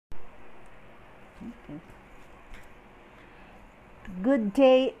Okay. Good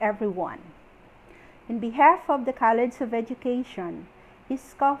day, everyone. In behalf of the College of Education,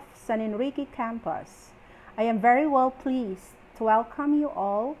 ISCOF San Enrique Campus, I am very well pleased to welcome you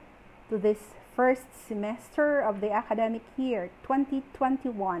all to this first semester of the academic year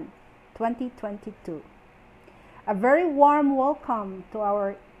 2021-2022. A very warm welcome to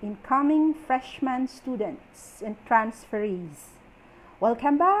our incoming freshman students and transferees.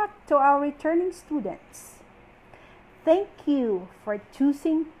 Welcome back to our returning students. Thank you for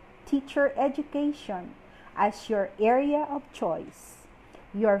choosing teacher education as your area of choice.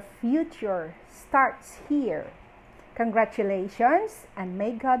 Your future starts here. Congratulations and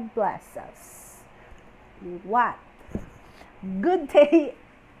may God bless us. What? Good day.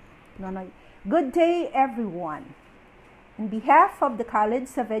 Good day, everyone. On behalf of the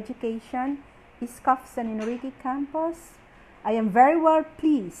College of Education, ISCOF San Enrique Campus, I am very well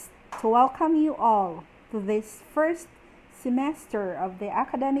pleased to welcome you all to this first semester of the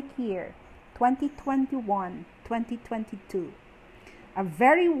academic year 2021-2022. A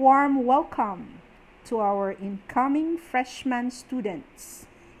very warm welcome to our incoming freshman students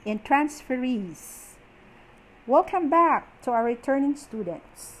and transferees. Welcome back to our returning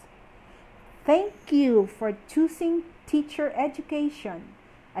students. Thank you for choosing teacher education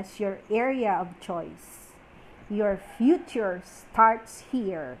as your area of choice. Your future starts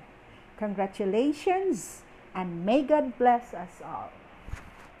here. Congratulations and may God bless us all.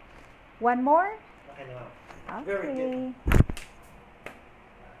 One more? Okay. Very good.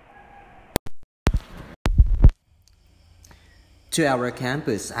 To our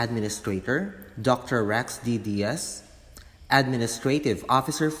campus administrator, Dr. Rex D. Diaz, Administrative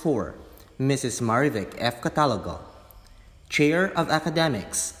Officer 4, Mrs. Marivic F. Catalogo, Chair of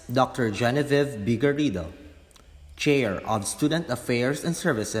Academics, Dr. Genevieve B. Garrido, Chair of Student Affairs and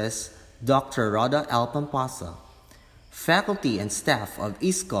Services, Dr. Rhoda L. Pampasa, faculty and staff of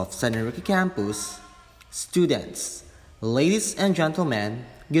ISCOF San Enrique Campus, students, ladies and gentlemen,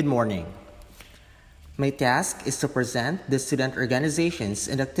 good morning. My task is to present the student organizations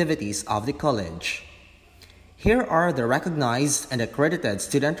and activities of the college. Here are the recognized and accredited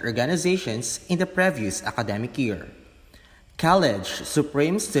student organizations in the previous academic year. College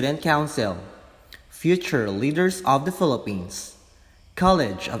Supreme Student Council, Future Leaders of the Philippines,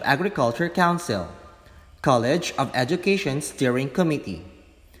 College of Agriculture Council, College of Education Steering Committee,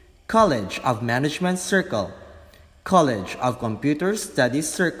 College of Management Circle, College of Computer Studies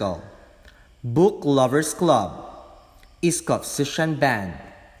Circle, Book Lovers Club, ISCOF Session Band,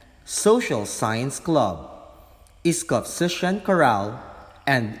 Social Science Club, ISCOF Session Chorale,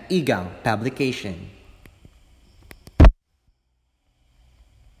 and aghon Publication.